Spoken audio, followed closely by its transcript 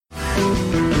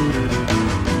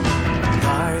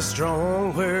Thy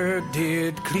strong word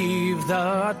did cleave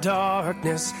the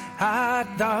darkness.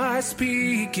 At thy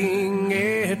speaking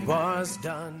it was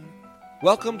done.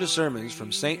 Welcome to sermons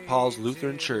from St. Paul's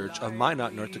Lutheran Church of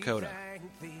Minot, North Dakota.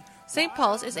 St.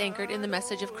 Paul's is anchored in the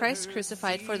message of Christ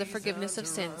crucified for the forgiveness of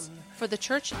sins, for the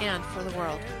church and for the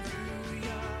world.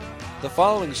 The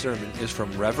following sermon is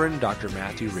from Reverend Dr.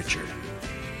 Matthew Richard.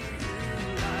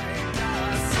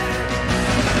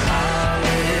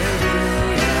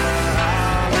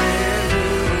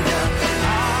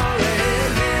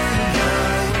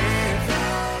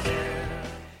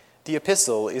 The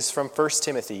epistle is from 1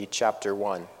 Timothy chapter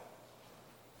 1.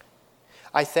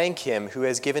 I thank him who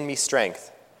has given me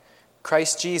strength,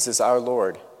 Christ Jesus our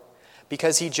Lord,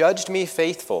 because he judged me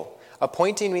faithful,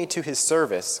 appointing me to his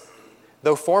service,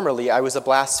 though formerly I was a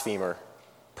blasphemer,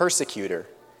 persecutor,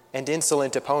 and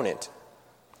insolent opponent.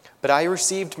 But I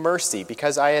received mercy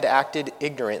because I had acted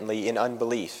ignorantly in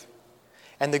unbelief,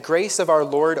 and the grace of our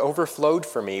Lord overflowed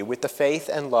for me with the faith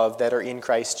and love that are in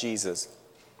Christ Jesus.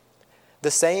 The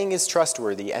saying is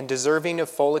trustworthy and deserving of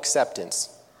full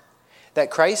acceptance, that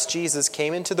Christ Jesus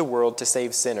came into the world to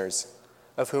save sinners,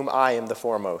 of whom I am the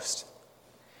foremost.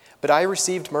 But I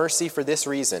received mercy for this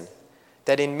reason,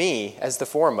 that in me, as the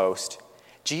foremost,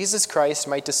 Jesus Christ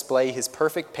might display his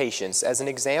perfect patience as an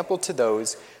example to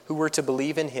those who were to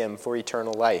believe in him for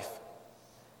eternal life.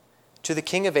 To the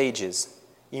King of ages,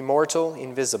 immortal,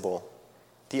 invisible,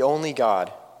 the only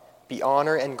God, be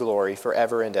honor and glory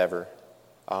forever and ever.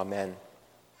 Amen.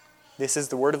 This is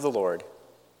the word of the Lord.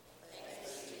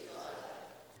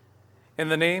 In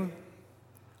the name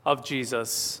of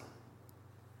Jesus,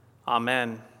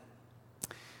 amen.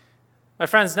 My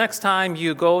friends, next time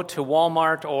you go to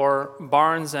Walmart or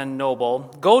Barnes &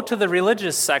 Noble, go to the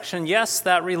religious section. Yes,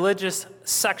 that religious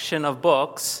section of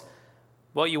books.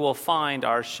 What you will find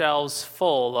are shelves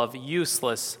full of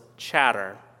useless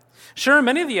chatter. Sure,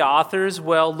 many of the authors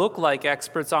will look like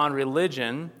experts on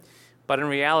religion, but in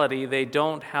reality, they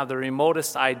don't have the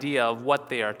remotest idea of what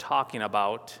they are talking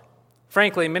about.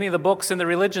 Frankly, many of the books in the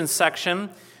religion section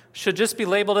should just be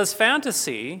labeled as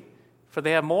fantasy, for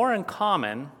they have more in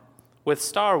common with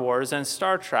Star Wars and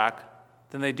Star Trek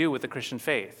than they do with the Christian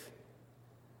faith.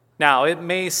 Now, it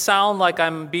may sound like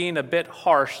I'm being a bit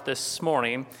harsh this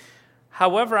morning.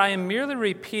 However, I am merely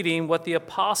repeating what the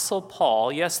Apostle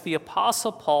Paul, yes, the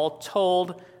Apostle Paul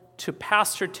told to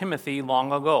Pastor Timothy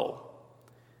long ago.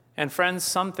 And friends,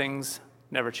 some things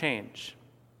never change.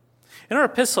 In our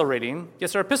epistle reading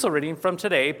from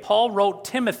today, Paul wrote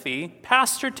Timothy,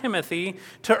 Pastor Timothy,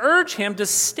 to urge him to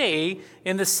stay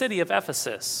in the city of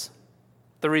Ephesus.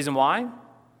 The reason why?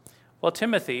 Well,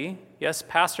 Timothy, yes,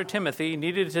 Pastor Timothy,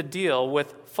 needed to deal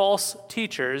with false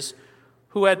teachers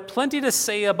who had plenty to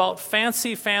say about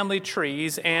fancy family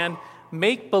trees and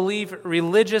make-believe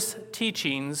religious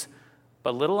teachings,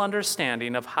 but little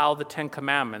understanding of how the Ten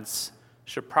Commandments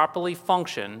should properly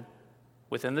function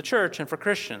within the church and for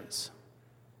Christians.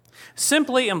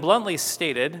 Simply and bluntly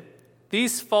stated,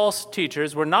 these false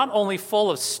teachers were not only full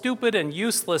of stupid and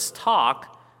useless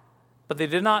talk, but they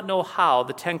did not know how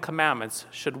the Ten Commandments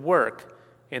should work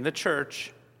in the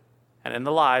church and in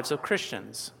the lives of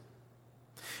Christians.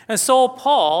 And so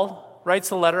Paul writes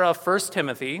the letter of 1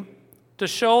 Timothy to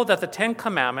show that the Ten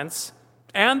Commandments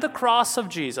and the cross of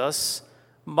Jesus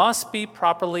must be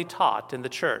properly taught in the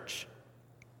church.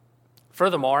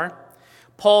 Furthermore,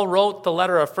 Paul wrote the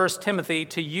letter of 1 Timothy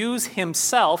to use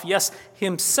himself, yes,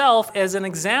 himself as an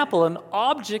example, an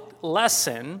object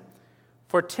lesson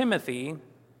for Timothy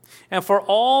and for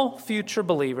all future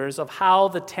believers of how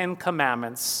the Ten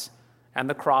Commandments and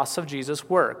the cross of Jesus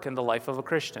work in the life of a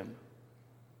Christian.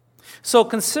 So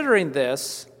considering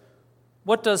this,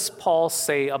 what does Paul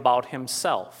say about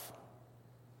himself?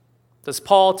 Does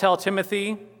Paul tell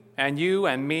Timothy and you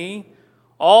and me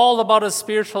all about his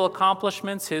spiritual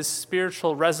accomplishments, his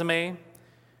spiritual resume?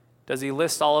 Does he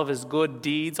list all of his good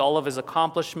deeds, all of his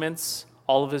accomplishments,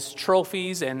 all of his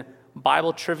trophies and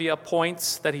Bible trivia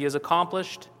points that he has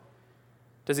accomplished?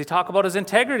 Does he talk about his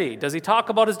integrity? Does he talk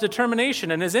about his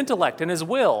determination and his intellect and his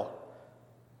will?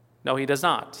 No, he does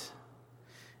not.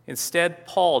 Instead,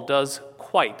 Paul does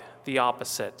quite the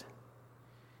opposite.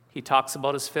 He talks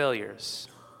about his failures.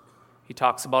 He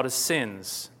talks about his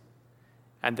sins.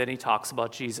 And then he talks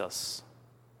about Jesus.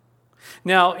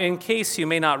 Now, in case you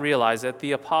may not realize it,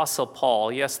 the Apostle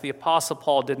Paul, yes, the Apostle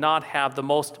Paul did not have the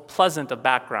most pleasant of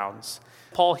backgrounds.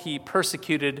 Paul, he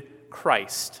persecuted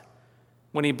Christ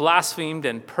when he blasphemed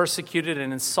and persecuted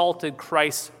and insulted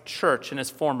Christ's church in his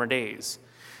former days.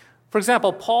 For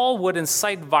example, Paul would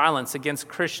incite violence against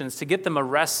Christians to get them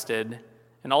arrested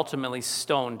and ultimately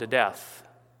stoned to death.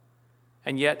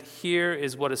 And yet here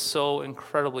is what is so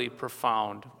incredibly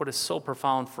profound, what is so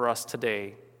profound for us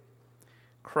today.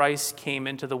 Christ came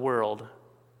into the world,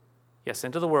 yes,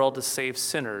 into the world to save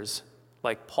sinners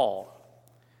like Paul.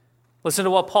 Listen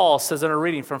to what Paul says in a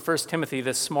reading from 1 Timothy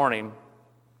this morning,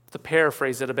 to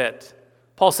paraphrase it a bit.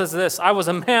 Paul says this, I was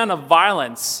a man of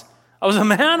violence. I was a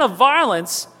man of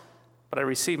violence, but I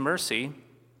received mercy.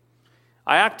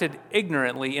 I acted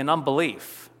ignorantly in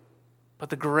unbelief, but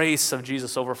the grace of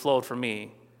Jesus overflowed for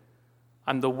me.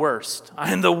 I'm the worst.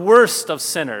 I am the worst of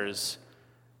sinners,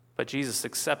 but Jesus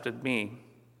accepted me.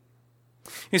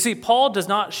 You see, Paul does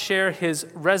not share his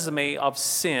resume of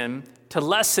sin to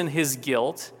lessen his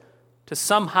guilt, to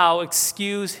somehow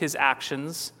excuse his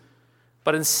actions,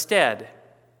 but instead,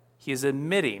 he is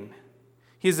admitting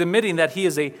that he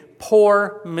is a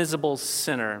poor, miserable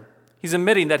sinner. He's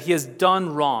admitting that he has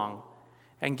done wrong.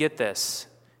 And get this,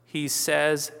 he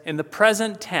says in the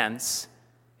present tense,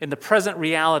 in the present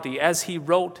reality, as he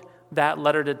wrote that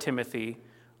letter to Timothy,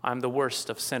 I'm the worst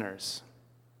of sinners.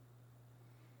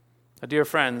 Now, dear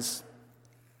friends,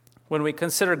 when we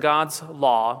consider God's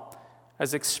law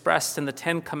as expressed in the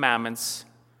 10 Commandments,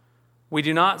 we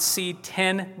do not see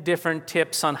 10 different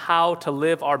tips on how to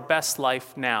live our best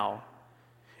life now.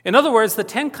 In other words, the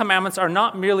 10 Commandments are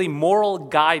not merely moral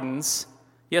guidance,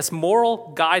 yes,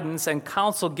 moral guidance and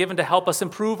counsel given to help us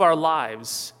improve our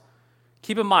lives.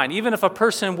 Keep in mind, even if a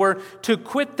person were to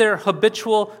quit their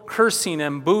habitual cursing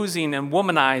and boozing and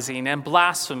womanizing and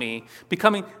blasphemy,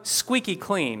 becoming squeaky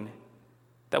clean,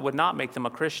 that would not make them a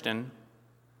Christian.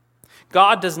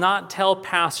 God does not tell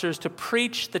pastors to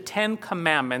preach the 10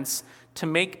 Commandments to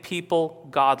make people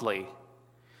godly.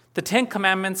 The 10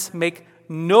 Commandments make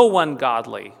no one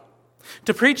godly.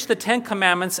 To preach the 10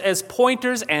 Commandments as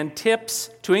pointers and tips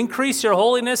to increase your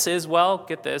holiness is, well,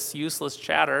 get this, useless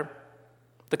chatter.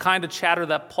 The kind of chatter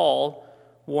that Paul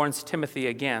warns Timothy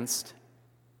against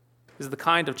is the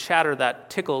kind of chatter that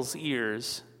tickles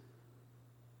ears.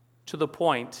 To the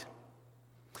point,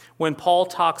 when Paul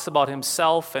talks about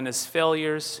himself and his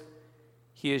failures,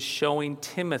 he is showing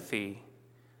Timothy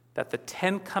that the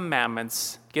 10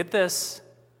 Commandments, get this,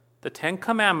 the 10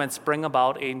 Commandments bring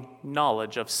about a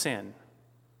knowledge of sin.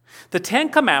 The 10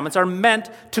 Commandments are meant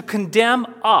to condemn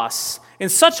us in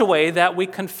such a way that we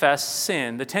confess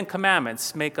sin. The 10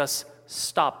 Commandments make us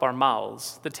stop our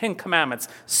mouths. The 10 Commandments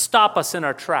stop us in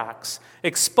our tracks,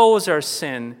 expose our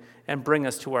sin, and bring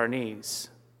us to our knees.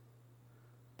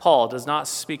 Paul does not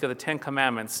speak of the 10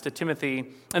 Commandments to Timothy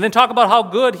and then talk about how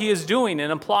good he is doing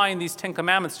in applying these 10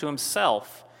 Commandments to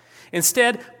himself.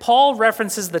 Instead, Paul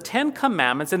references the 10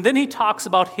 Commandments, and then he talks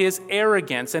about his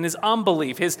arrogance and his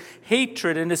unbelief, his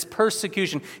hatred and his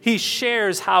persecution. He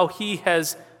shares how he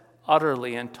has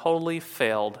utterly and totally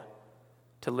failed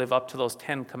to live up to those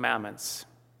 10 Commandments.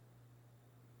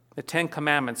 The 10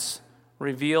 Commandments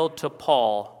revealed to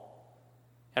Paul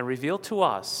and revealed to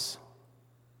us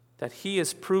that he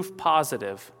is proof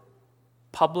positive,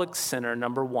 public sinner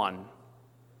number 1.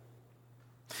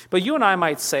 But you and I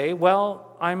might say,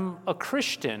 well, I'm a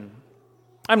Christian.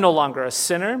 I'm no longer a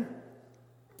sinner.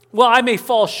 Well, I may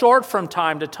fall short from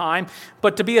time to time,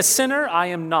 but to be a sinner, I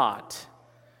am not.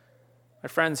 My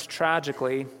friends,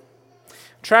 tragically,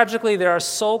 there are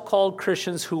so-called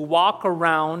Christians who walk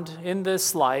around in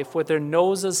this life with their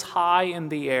noses high in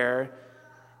the air,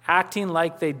 acting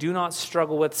like they do not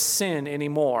struggle with sin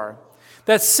anymore.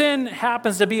 That sin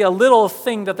happens to be a little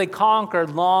thing that they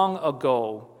conquered long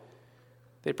ago.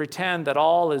 They pretend that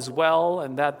all is well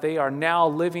and that they are now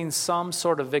living some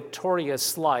sort of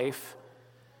victorious life.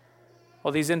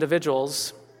 Well, these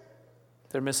individuals,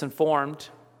 they're misinformed.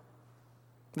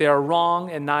 They are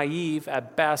wrong and naive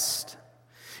at best.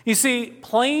 You see,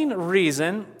 plain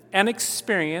reason and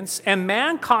experience and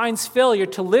mankind's failure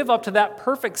to live up to that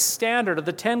perfect standard of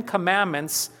the 10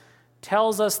 Commandments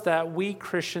tells us that we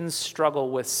Christians struggle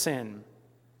with sin,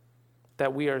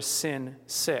 that we are sin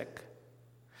sick.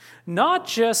 Not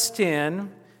just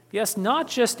in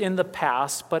the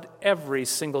past, but every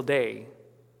single day.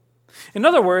 In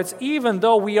other words, even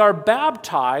though we are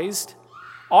baptized,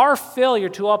 our failure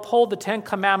to uphold the 10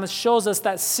 Commandments shows us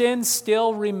that sin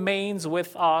still remains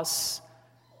with us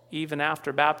even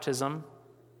after baptism.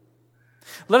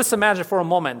 Let us imagine for a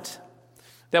moment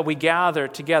that we gather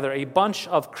together a bunch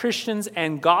of Christians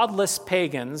and godless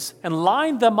pagans and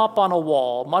line them up on a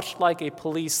wall, much like a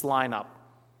police lineup.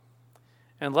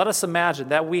 And let us imagine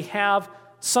that we have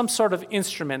some sort of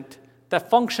instrument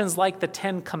that functions like the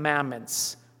 10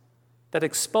 Commandments, that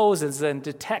exposes and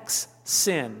detects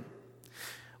sin.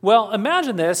 Well,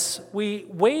 imagine this. We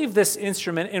wave this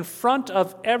instrument in front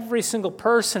of every single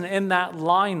person in that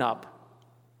lineup.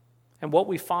 And what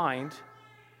we find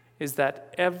is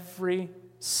that every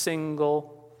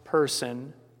single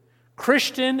person,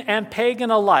 Christian and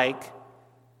pagan alike,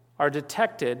 are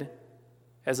detected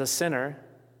as a sinner.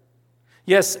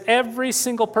 Yes, every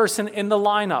single person in the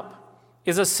lineup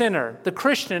is a sinner, the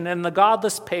Christian and the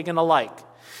godless pagan alike.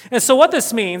 And so what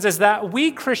this means is that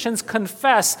we Christians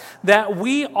confess that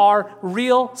we are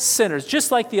real sinners, just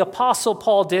like the Apostle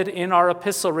Paul did in our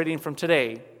epistle reading from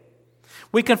today.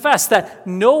 We confess that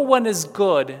no one is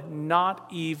good, not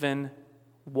even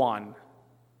one.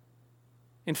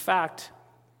 In fact,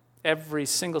 every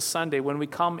single Sunday when we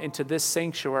come into this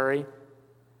sanctuary,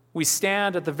 we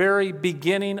stand at the very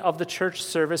beginning of the church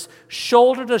service,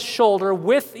 shoulder to shoulder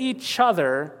with each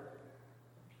other,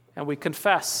 and we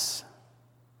confess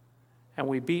and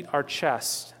we beat our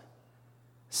chest,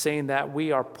 saying that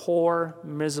we are poor,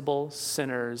 miserable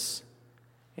sinners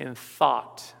in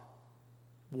thought,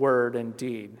 word, and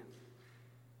deed.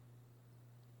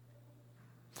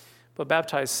 But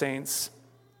baptized saints,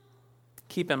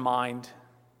 keep in mind,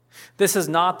 this is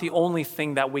not the only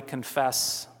thing that we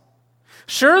confess.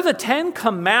 Sure, the 10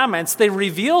 Commandments, they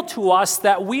reveal to us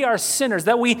that we are sinners,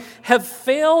 that we have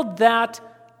failed that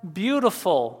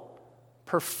beautiful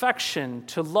perfection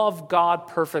to love God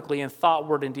perfectly in thought,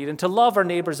 word, and deed, and to love our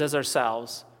neighbors as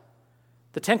ourselves.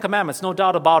 The 10 Commandments, no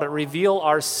doubt about it, reveal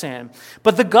our sin.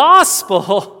 But the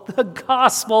gospel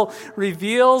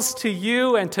reveals to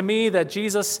you and to me that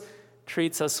Jesus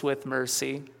treats us with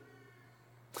mercy.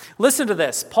 Listen to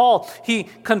this. Paul, he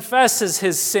confesses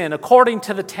his sin according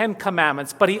to the 10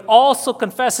 Commandments, but he also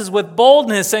confesses with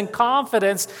boldness and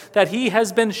confidence that he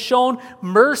has been shown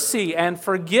mercy and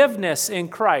forgiveness in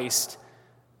Christ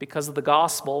because of the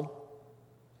gospel.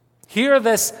 Hear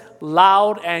this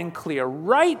loud and clear.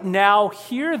 Right now,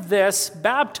 hear this,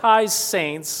 baptized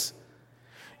saints.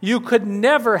 You could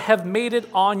never have made it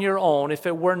on your own if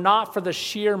it were not for the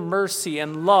sheer mercy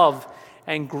and love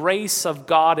and grace of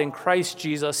God in Christ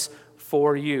Jesus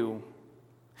for you.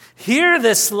 Hear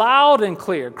this loud and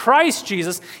clear. Christ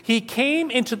Jesus, he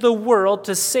came into the world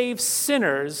to save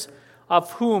sinners,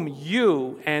 of whom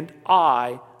you and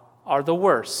I are the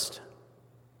worst,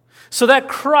 so that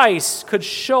Christ could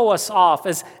show us off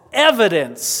as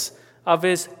evidence of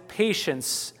his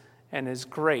patience and his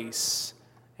grace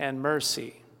and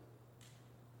mercy.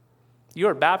 You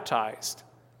are baptized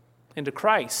into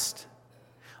Christ.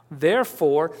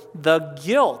 Therefore, the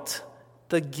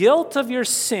guilt of your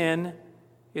sin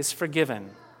is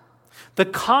forgiven. The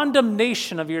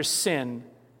condemnation of your sin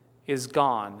is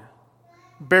gone,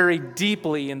 buried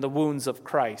deeply in the wounds of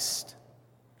Christ.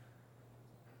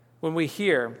 When we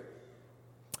hear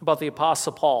about the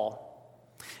Apostle Paul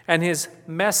and his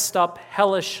messed up,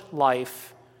 hellish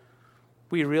life,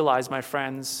 we realize, my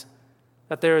friends,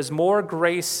 that there is more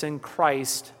grace in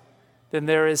Christ than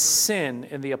there is sin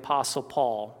in the Apostle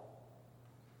Paul.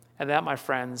 And that, my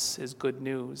friends, is good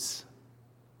news.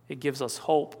 It gives us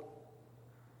hope.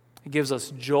 It gives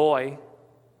us joy.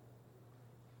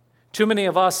 Too many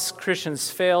of us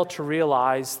Christians fail to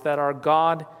realize that our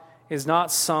God is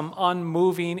not some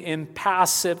unmoving,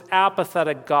 impassive,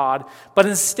 apathetic God, but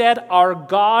instead our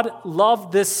God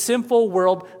loved this sinful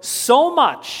world so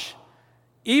much,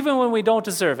 even when we don't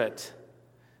deserve it,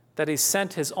 that he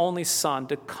sent his only Son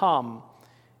to come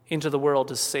into the world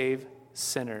to save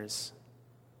sinners.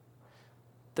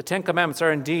 The 10 Commandments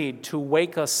are indeed to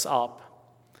wake us up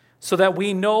so that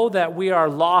we know that we are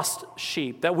lost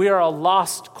sheep, that we are a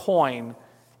lost coin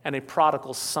and a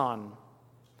prodigal son.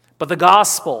 But the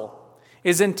gospel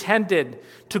is intended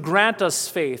to grant us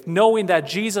faith, knowing that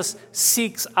Jesus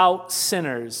seeks out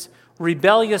sinners,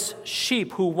 rebellious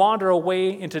sheep who wander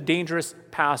away into dangerous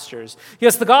pastures.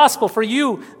 Yes, the gospel for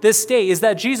you this day is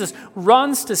that Jesus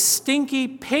runs to stinky,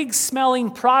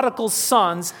 pig-smelling prodigal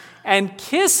sons and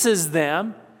kisses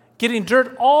them, getting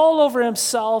dirt all over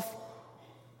himself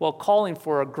while calling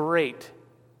for a great,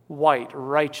 white,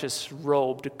 righteous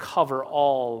robe to cover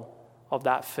all of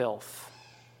that filth.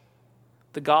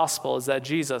 The gospel is that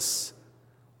Jesus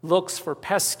looks for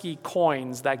pesky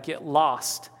coins that get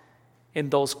lost in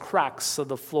those cracks of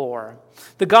the floor.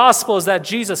 The gospel is that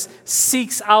Jesus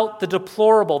seeks out the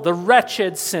deplorable, the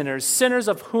wretched sinners, sinners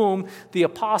of whom the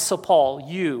Apostle Paul,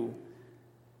 you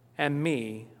and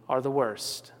me, are the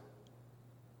worst.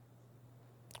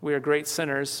 We are great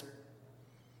sinners.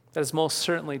 That is most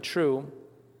certainly true.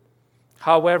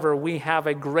 However, we have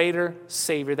a greater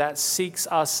Savior that seeks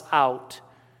us out,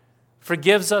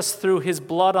 forgives us through his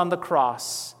blood on the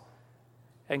cross,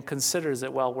 and considers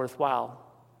it well worthwhile.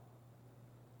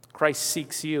 Christ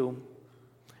seeks you.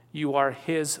 You are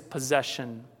his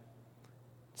possession,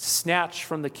 snatched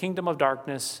from the kingdom of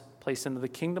darkness, placed into the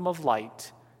kingdom of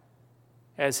light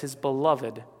as his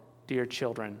beloved dear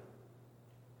children.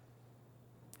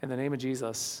 In the name of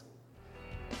Jesus,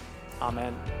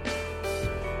 amen.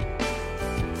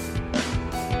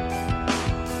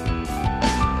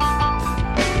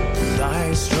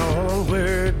 Thy strong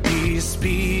word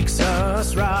bespeaks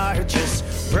us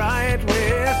righteous, bright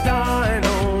with thine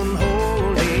own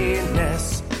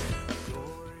holiness.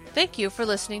 Thank you for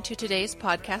listening to today's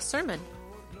podcast sermon.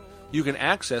 You can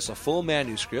access a full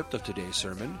manuscript of today's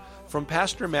sermon from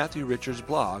Pastor Matthew Richard's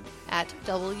blog at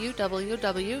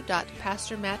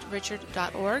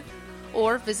www.pastormattrichard.org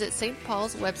or visit St.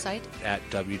 Paul's website at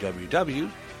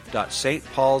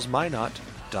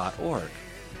www.stpaulsminot.org.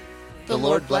 The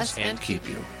Lord bless and keep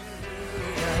you.